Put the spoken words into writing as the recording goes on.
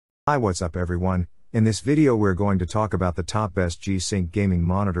Hi, what's up everyone? In this video we're going to talk about the top best G-Sync gaming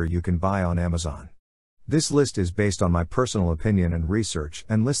monitor you can buy on Amazon. This list is based on my personal opinion and research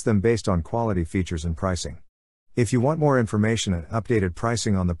and lists them based on quality, features and pricing. If you want more information and updated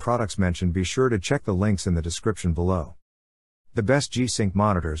pricing on the products mentioned, be sure to check the links in the description below. The best G-Sync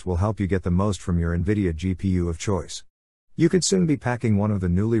monitors will help you get the most from your Nvidia GPU of choice. You could soon be packing one of the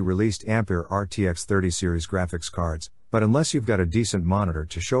newly released Ampere RTX 30 series graphics cards, but unless you've got a decent monitor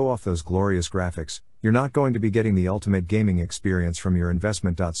to show off those glorious graphics, you're not going to be getting the ultimate gaming experience from your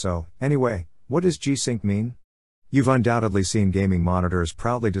investment. So, anyway, what does G-Sync mean? You've undoubtedly seen gaming monitors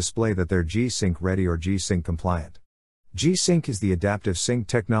proudly display that they're G-Sync ready or G-Sync compliant. G-Sync is the adaptive sync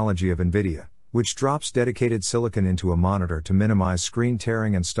technology of Nvidia, which drops dedicated silicon into a monitor to minimize screen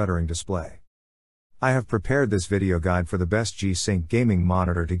tearing and stuttering display. I have prepared this video guide for the best G-Sync gaming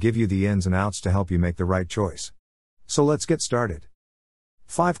monitor to give you the ins and outs to help you make the right choice. So let's get started.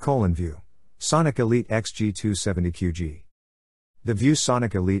 5:View Sonic Elite XG270QG. The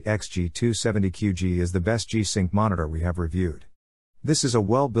ViewSonic Elite XG270QG is the best G-Sync monitor we have reviewed. This is a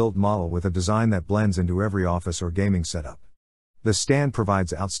well-built model with a design that blends into every office or gaming setup. The stand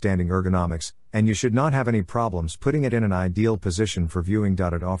provides outstanding ergonomics, and you should not have any problems putting it in an ideal position for viewing.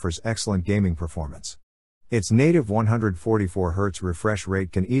 It offers excellent gaming performance. Its native 144Hz refresh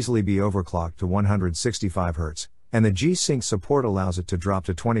rate can easily be overclocked to 165Hz, and the G-Sync support allows it to drop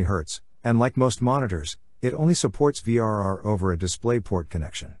to 20Hz, and like most monitors, it only supports VRR over a DisplayPort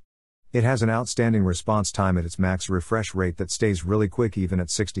connection. It has an outstanding response time at its max refresh rate that stays really quick even at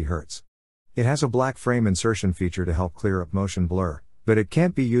 60Hz. It has a black frame insertion feature to help clear up motion blur, but it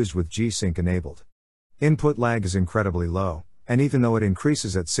can't be used with G-Sync enabled. Input lag is incredibly low, and even though it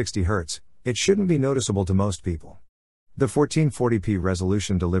increases at 60Hz, it shouldn't be noticeable to most people. The 1440p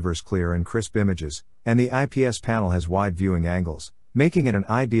resolution delivers clear and crisp images, and the IPS panel has wide viewing angles, making it an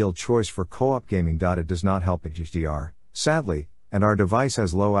ideal choice for co-op gaming. It does not help HDR, sadly, and our device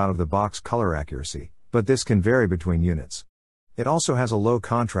has low out-of-the-box color accuracy, but this can vary between units. It also has a low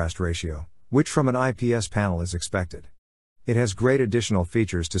contrast ratio, which from an IPS panel is expected. It has great additional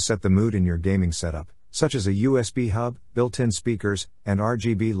features to set the mood in your gaming setup, such as a USB hub, built-in speakers, and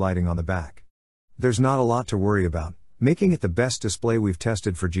RGB lighting on the back. There's not a lot to worry about, making it the best display we've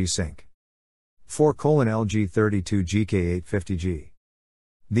tested for G-Sync. 4:LG32GK850G.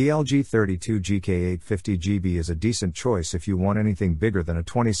 The LG32GK850GB is a decent choice if you want anything bigger than a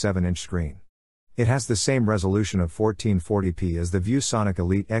 27-inch screen. It has the same resolution of 1440p as the ViewSonic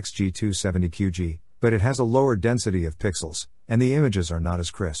Elite XG270QG, but it has a lower density of pixels, and the images are not as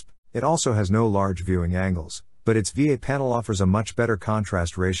crisp. It also has no large viewing angles, but its VA panel offers a much better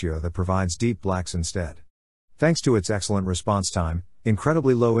contrast ratio that provides deep blacks instead. Thanks to its excellent response time,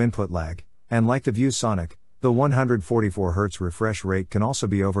 incredibly low input lag, and like the ViewSonic, the 144Hz refresh rate can also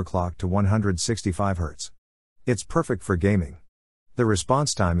be overclocked to 165Hz. It's perfect for gaming. The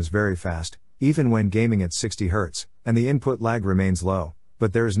response time is very fast, even when gaming at 60Hz, and the input lag remains low,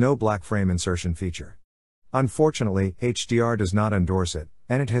 but there is no black frame insertion feature. Unfortunately, HDR does not endorse it,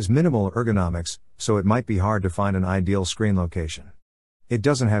 and it has minimal ergonomics, so it might be hard to find an ideal screen location. It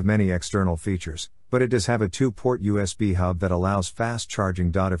doesn't have many external features, but it does have a 2-port USB hub that allows fast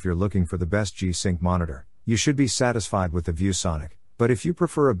charging. If you're looking for the best G-Sync monitor, you should be satisfied with the ViewSonic, but if you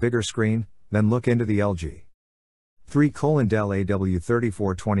prefer a bigger screen, then look into the LG. 3:Dell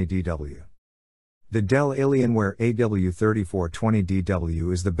AW3420DW. The Dell Alienware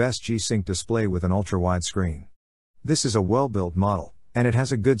AW3420DW is the best G-Sync display with an ultra-wide screen. This is a well-built model, and it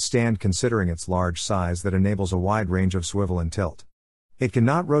has a good stand considering its large size that enables a wide range of swivel and tilt. It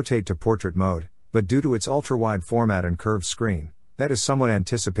cannot rotate to portrait mode, but due to its ultra-wide format and curved screen, that is somewhat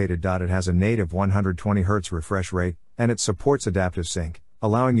anticipated. It has a native 120Hz refresh rate, and it supports adaptive sync,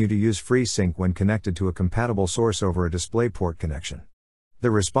 allowing you to use FreeSync when connected to a compatible source over a DisplayPort connection. The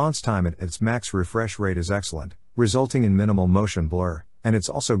response time at its max refresh rate is excellent, resulting in minimal motion blur, and it's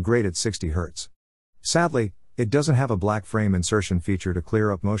also great at 60Hz. Sadly, it doesn't have a black frame insertion feature to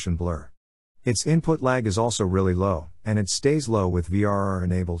clear up motion blur. Its input lag is also really low, and it stays low with VRR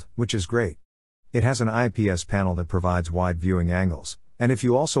enabled, which is great. It has an IPS panel that provides wide viewing angles, and if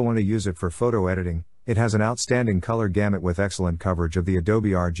you also want to use it for photo editing, it has an outstanding color gamut with excellent coverage of the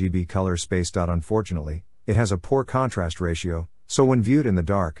Adobe RGB color space. Unfortunately, it has a poor contrast ratio, so when viewed in the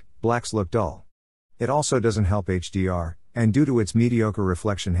dark, blacks look dull. It also doesn't help HDR, and due to its mediocre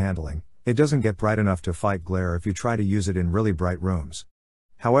reflection handling, it doesn't get bright enough to fight glare if you try to use it in really bright rooms.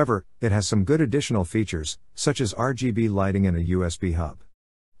 However, it has some good additional features, such as RGB lighting and a USB hub.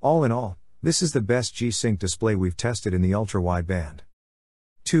 All in all, this is the best G-Sync display we've tested in the ultra-wide band.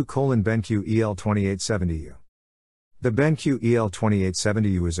 2:BenQ EL2870U. The BenQ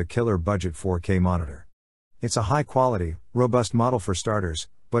EL2870U is a killer budget 4K monitor. It's a high-quality, robust model for starters,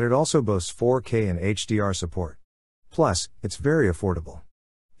 but it also boasts 4K and HDR support. Plus, it's very affordable.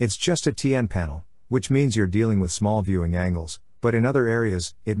 It's just a TN panel, which means you're dealing with small viewing angles, but in other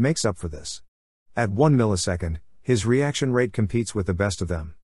areas, it makes up for this. At 1 millisecond, his reaction rate competes with the best of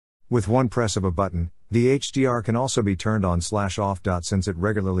them. With one press of a button, the HDR can also be turned on/off. Since it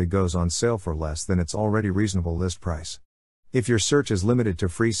regularly goes on sale for less than its already reasonable list price. If your search is limited to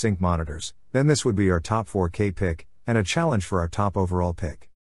FreeSync monitors, then this would be our top 4K pick, and a challenge for our top overall pick.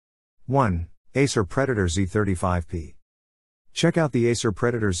 1. Acer Predator Z35P. Check out the Acer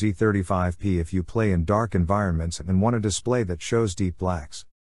Predator Z35P if you play in dark environments and want a display that shows deep blacks.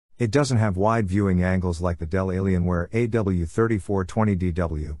 It doesn't have wide viewing angles like the Dell Alienware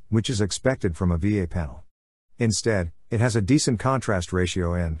AW3420DW, which is expected from a VA panel. Instead, it has a decent contrast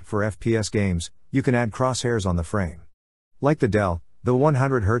ratio and, for FPS games, you can add crosshairs on the frame. Like the Dell, the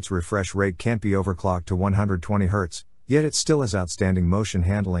 100Hz refresh rate can't be overclocked to 120Hz, yet it still has outstanding motion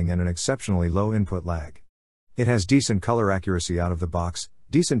handling and an exceptionally low input lag. It has decent color accuracy out of the box,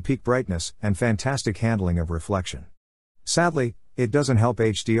 decent peak brightness, and fantastic handling of reflection. Sadly, it doesn't help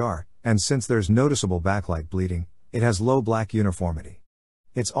HDR, and since there's noticeable backlight bleeding, it has low black uniformity.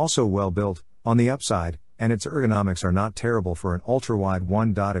 It's also well built, on the upside, and its ergonomics are not terrible for an ultra-wide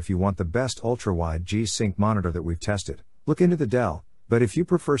one. If you want the best ultra-wide G-Sync monitor that we've tested, look into the Dell, but if you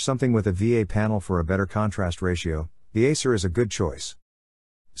prefer something with a VA panel for a better contrast ratio, the Acer is a good choice.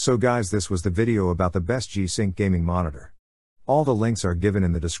 So guys, this was the video about the best G-Sync gaming monitor. All the links are given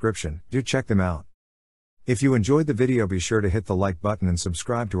in the description, do check them out. If you enjoyed the video, be sure to hit the like button and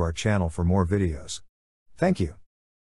subscribe to our channel for more videos. Thank you.